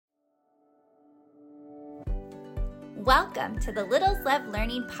Welcome to the Littles Love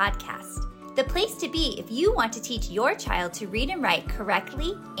Learning Podcast, the place to be if you want to teach your child to read and write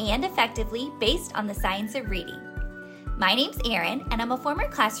correctly and effectively based on the science of reading. My name's Erin, and I'm a former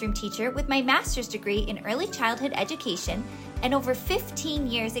classroom teacher with my master's degree in early childhood education and over 15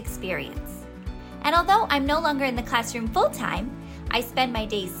 years experience. And although I'm no longer in the classroom full-time, I spend my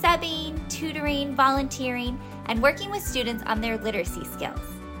days subbing, tutoring, volunteering, and working with students on their literacy skills.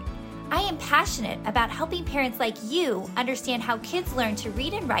 I am passionate about helping parents like you understand how kids learn to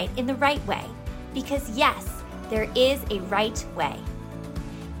read and write in the right way, because yes, there is a right way.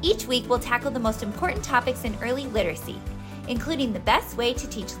 Each week we'll tackle the most important topics in early literacy, including the best way to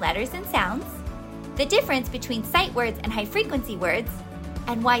teach letters and sounds, the difference between sight words and high-frequency words,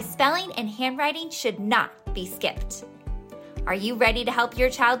 and why spelling and handwriting should not be skipped. Are you ready to help your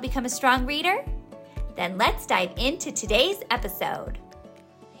child become a strong reader? Then let's dive into today's episode.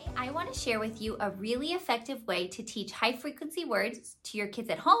 I want to share with you a really effective way to teach high-frequency words to your kids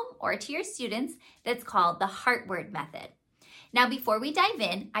at home or to your students that's called the HeartWord method. Now, before we dive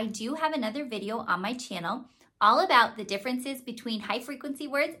in, I do have another video on my channel all about the differences between high-frequency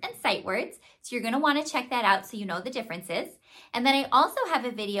words and sight words, so you're going to want to check that out so you know the differences. And then I also have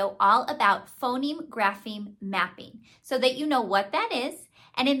a video all about phoneme-grapheme mapping so that you know what that is.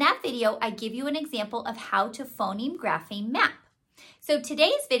 And in that video, I give you an example of how to phoneme-grapheme map. So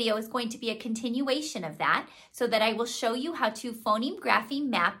today's video is going to be a continuation of that so that I will show you how to phoneme-grapheme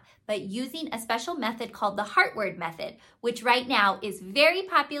map, but using a special method called the HeartWord method, which right now is very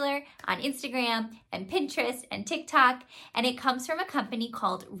popular on Instagram and Pinterest and TikTok, and it comes from a company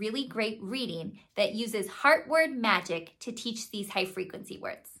called Really Great Reading that uses HeartWord magic to teach these high-frequency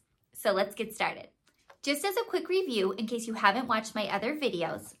words. So let's get started. Just as a quick review, in case you haven't watched my other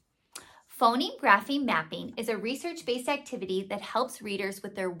videos, phoneme-grapheme mapping is a research-based activity that helps readers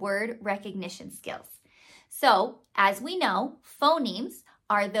with their word recognition skills. So, as we know, phonemes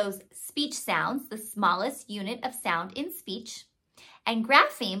are those speech sounds, the smallest unit of sound in speech, and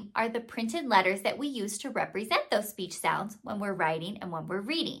grapheme are the printed letters that we use to represent those speech sounds when we're writing and when we're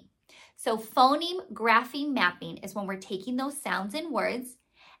reading. So phoneme-grapheme mapping is when we're taking those sounds in words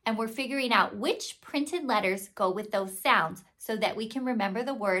and we're figuring out which printed letters go with those sounds so that we can remember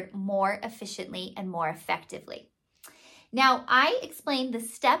the word more efficiently and more effectively. Now, I explained the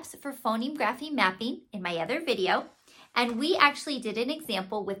steps for phoneme-grapheme mapping in my other video, and we actually did an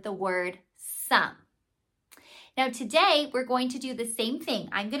example with the word some. Now, today we're going to do the same thing.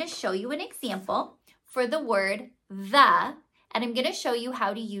 I'm going to show you an example for the word the, and I'm going to show you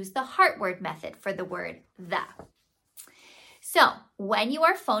how to use the HeartWord method for the word the. So when you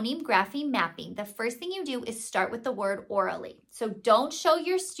are phoneme-grapheme mapping, the first thing you do is start with the word orally. So don't show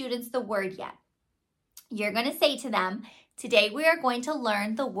your students the word yet. You're going to say to them, today we are going to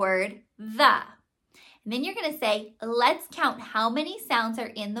learn the word the. And then you're going to say, let's count how many sounds are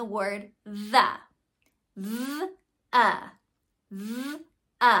in the word the. The.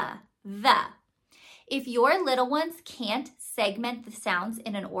 If your little ones can't segment the sounds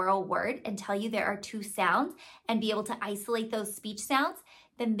in an oral word and tell you there are two sounds and be able to isolate those speech sounds,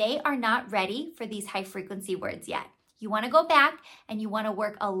 then they are not ready for these high frequency words yet. You want to go back and you want to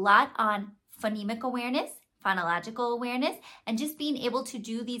work a lot on phonemic awareness, phonological awareness, and just being able to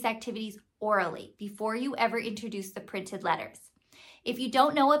do these activities orally before you ever introduce the printed letters. If you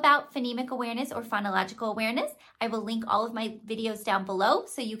don't know about phonemic awareness or phonological awareness, I will link all of my videos down below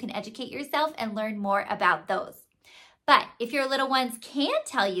so you can educate yourself and learn more about those. But if your little ones can't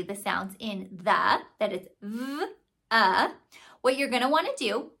tell you the sounds in the, that is what you're going to want to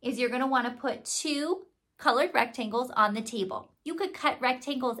do is you're going to want to put two colored rectangles on the table. You could cut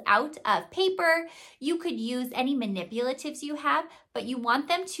rectangles out of paper. You could use any manipulatives you have, but you want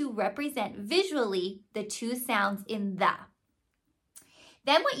them to represent visually the two sounds in the.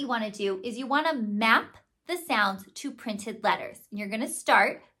 Then what you want to do is you want to map the sounds to printed letters. And you're going to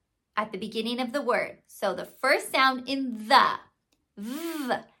start at the beginning of the word. So the first sound in the,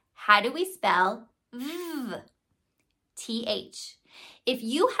 v. How do we spell v? TH. If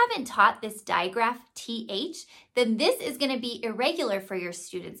you haven't taught this digraph TH, then this is going to be irregular for your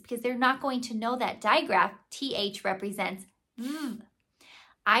students because they're not going to know that digraph TH represents v.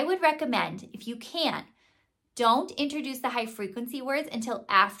 I would recommend, if you can, don't introduce the high frequency words until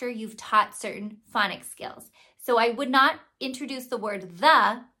after you've taught certain phonics skills. So I would not introduce the word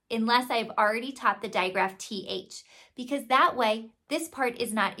the unless I've already taught the digraph TH, because that way this part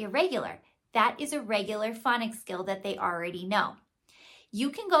is not irregular. That is a regular phonics skill that they already know. You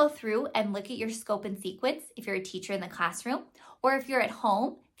can go through and look at your scope and sequence if you're a teacher in the classroom, or if you're at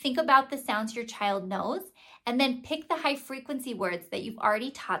home, think about the sounds your child knows, and then pick the high frequency words that you've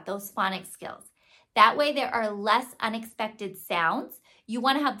already taught those phonics skills. That way there are less unexpected sounds. You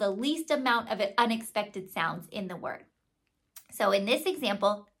want to have the least amount of unexpected sounds in the word. So in this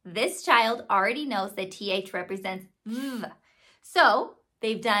example, this child already knows that TH represents V. So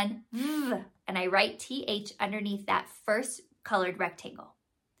they've done V, and I write TH underneath that first colored rectangle.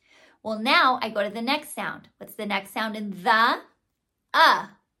 Well, now I go to the next sound. What's the next sound in the?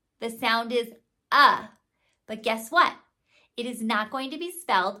 The sound is But guess what? It is not going to be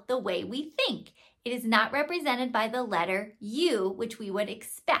spelled the way we think. It is not represented by the letter U, which we would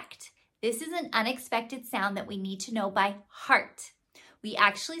expect. This is an unexpected sound that we need to know by heart. We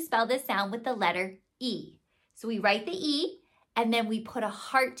actually spell this sound with the letter E. So we write the E, and then we put a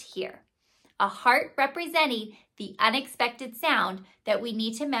heart here. A heart representing the unexpected sound that we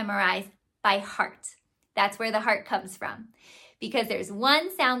need to memorize by heart. That's where the heart comes from, because there's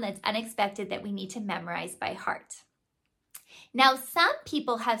one sound that's unexpected that we need to memorize by heart. Now, some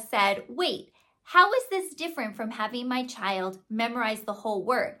people have said, wait, how is this different from having my child memorize the whole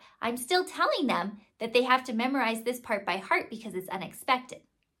word? I'm still telling them that they have to memorize this part by heart because it's unexpected.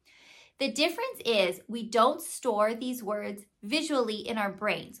 The difference is we don't store these words visually in our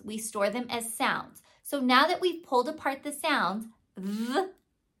brains. We store them as sounds. So now that we've pulled apart the sounds, V,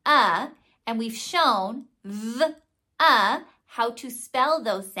 and we've shown V, how to spell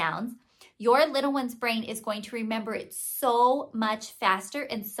those sounds, your little one's brain is going to remember it so much faster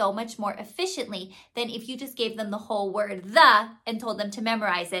and so much more efficiently than if you just gave them the whole word the and told them to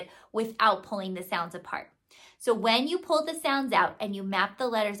memorize it without pulling the sounds apart. So when you pull the sounds out and you map the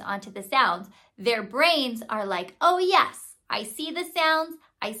letters onto the sounds, their brains are like, oh yes, I see the sounds,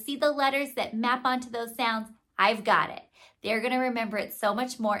 I see the letters that map onto those sounds, I've got it. They're going to remember it so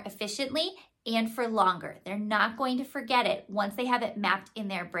much more efficiently and for longer. They're not going to forget it once they have it mapped in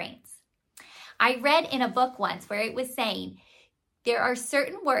their brains. I read in a book once where it was saying there are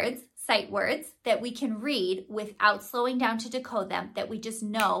certain words, sight words, that we can read without slowing down to decode them that we just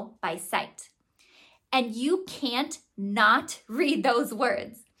know by sight. And you can't not read those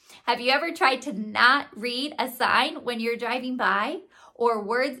words. Have you ever tried to not read a sign when you're driving by or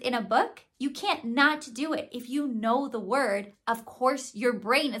words in a book? You can't not do it. If you know the word, of course, your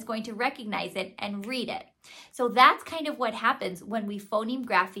brain is going to recognize it and read it. So that's kind of what happens when we phoneme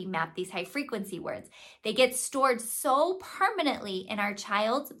grapheme map these high frequency words. They get stored so permanently in our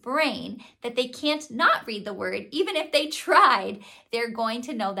child's brain that they can't not read the word. Even if they tried, they're going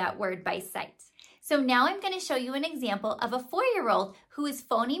to know that word by sight. So now I'm going to show you an example of a 4-year-old who is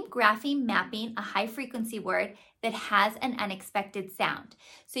phoneme grapheme mapping a high frequency word that has an unexpected sound.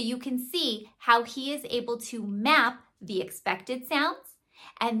 So you can see how he is able to map the expected sounds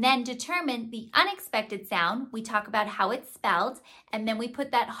and then determine the unexpected sound. We talk about how it's spelled, and then we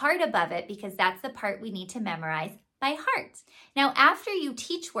put that heart above it because that's the part we need to memorize by heart. Now, after you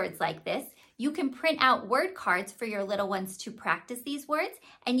teach words like this, you can print out word cards for your little ones to practice these words,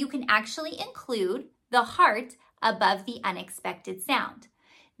 and you can actually include the heart above the unexpected sound.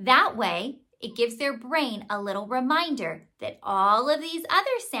 That way, it gives their brain a little reminder that all of these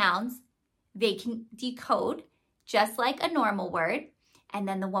other sounds, they can decode just like a normal word, and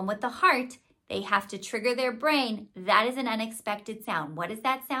then the one with the heart, they have to trigger their brain. That is an unexpected sound. What is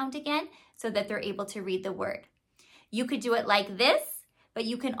that sound again? So that they're able to read the word. You could do it like this, but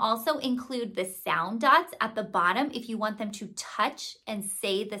you can also include the sound dots at the bottom if you want them to touch and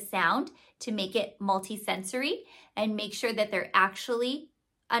say the sound to make it multisensory and make sure that they're actually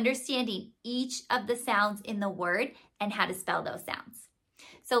understanding each of the sounds in the word and how to spell those sounds.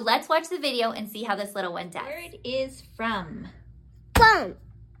 So let's watch the video and see how this little one does. Word is from. From.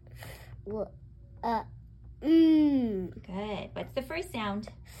 Good. What's the first sound?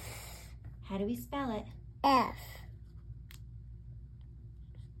 How do we spell it? F.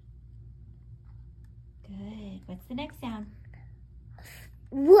 Good. What's the next sound?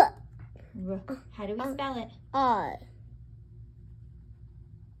 R. How do we spell it? R.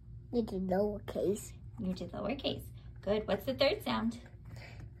 You did lowercase. You did lowercase. Good. What's the third sound?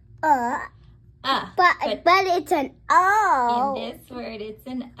 But it's an O. In this word, it's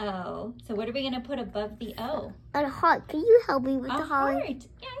an O. So what are we going to put above the O? A heart. Can you help me with the heart? Yeah,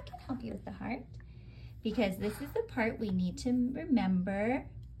 I can help you with the heart. Because this is the part we need to remember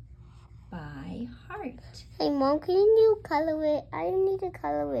by heart. Hey, Mom, can you color it? I need to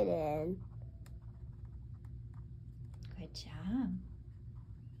color it in. Good job.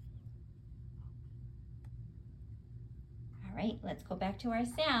 All right, let's go back to our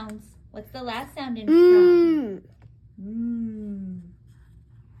sounds. What's the last sound in from?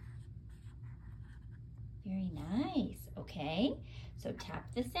 Very nice. Okay, so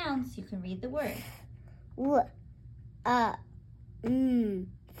tap the sound so you can read the word. From.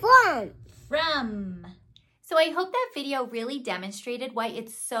 from. So I hope that video really demonstrated why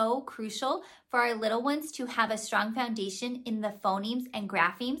it's so crucial for our little ones to have a strong foundation in the phonemes and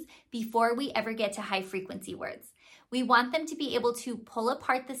graphemes before we ever get to high frequency words. We want them to be able to pull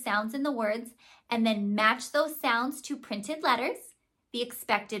apart the sounds in the words and then match those sounds to printed letters, the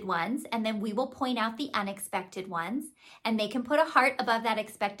expected ones, and then we will point out the unexpected ones. And they can put a heart above that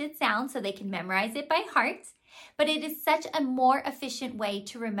expected sound so they can memorize it by heart. But it is such a more efficient way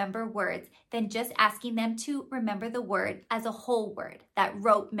to remember words than just asking them to remember the word as a whole word, that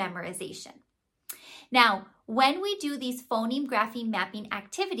rote memorization. Now, when we do these phoneme grapheme mapping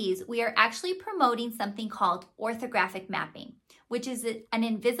activities, we are actually promoting something called orthographic mapping, which is an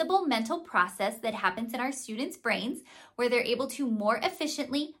invisible mental process that happens in our students' brains where they're able to more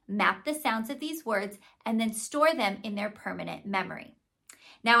efficiently map the sounds of these words and then store them in their permanent memory.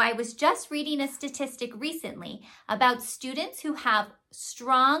 Now, I was just reading a statistic recently about students who have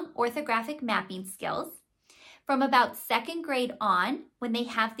strong orthographic mapping skills. From about second grade on, when they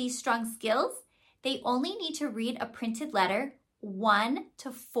have these strong skills, they only need to read a printed letter 1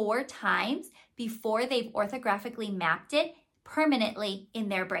 to 4 times before they've orthographically mapped it permanently in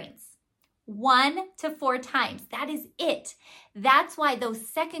their brains. 1 to 4 times. That is it. That's why those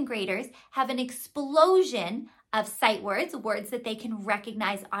second graders have an explosion of sight words, words that they can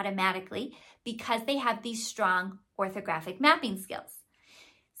recognize automatically because they have these strong orthographic mapping skills.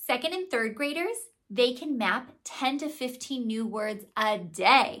 Second and third graders, they can map 10 to 15 new words a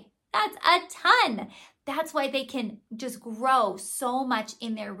day. That's a ton. That's why they can just grow so much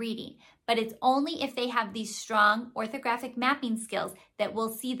in their reading. But it's only if they have these strong orthographic mapping skills that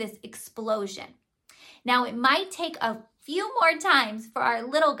we'll see this explosion. Now, it might take a few more times for our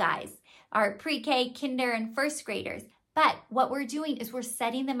little guys, our pre-K, kinder, and first graders. But what we're doing is we're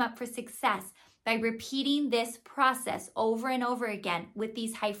setting them up for success by repeating this process over and over again with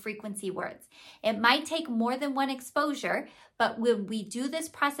these high frequency words. It might take more than one exposure, but when we do this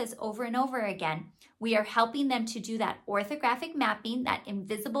process over and over again, we are helping them to do that orthographic mapping, that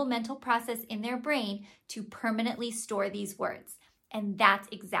invisible mental process in their brain to permanently store these words. And that's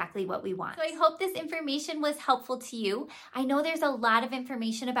exactly what we want. So I hope this information was helpful to you. I know there's a lot of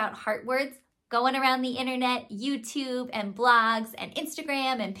information about heart words going around the internet, YouTube and blogs and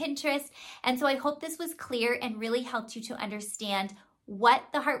Instagram and Pinterest. And so I hope this was clear and really helped you to understand what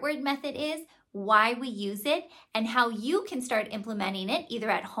the heart word method is, why we use it, and how you can start implementing it either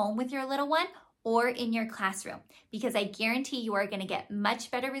at home with your little one or in your classroom, because I guarantee you are going to get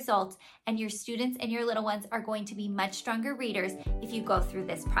much better results and your students and your little ones are going to be much stronger readers if you go through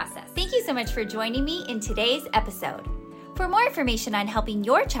this process. Thank you so much for joining me in today's episode. For more information on helping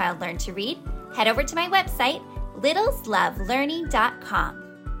your child learn to read, head over to my website, littleslovelearning.com.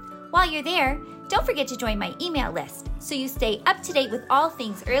 While you're there, don't forget to join my email list so you stay up to date with all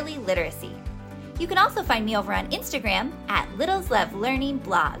things early literacy. You can also find me over on Instagram at Littles Love Learning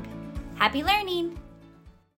Blog. Happy learning!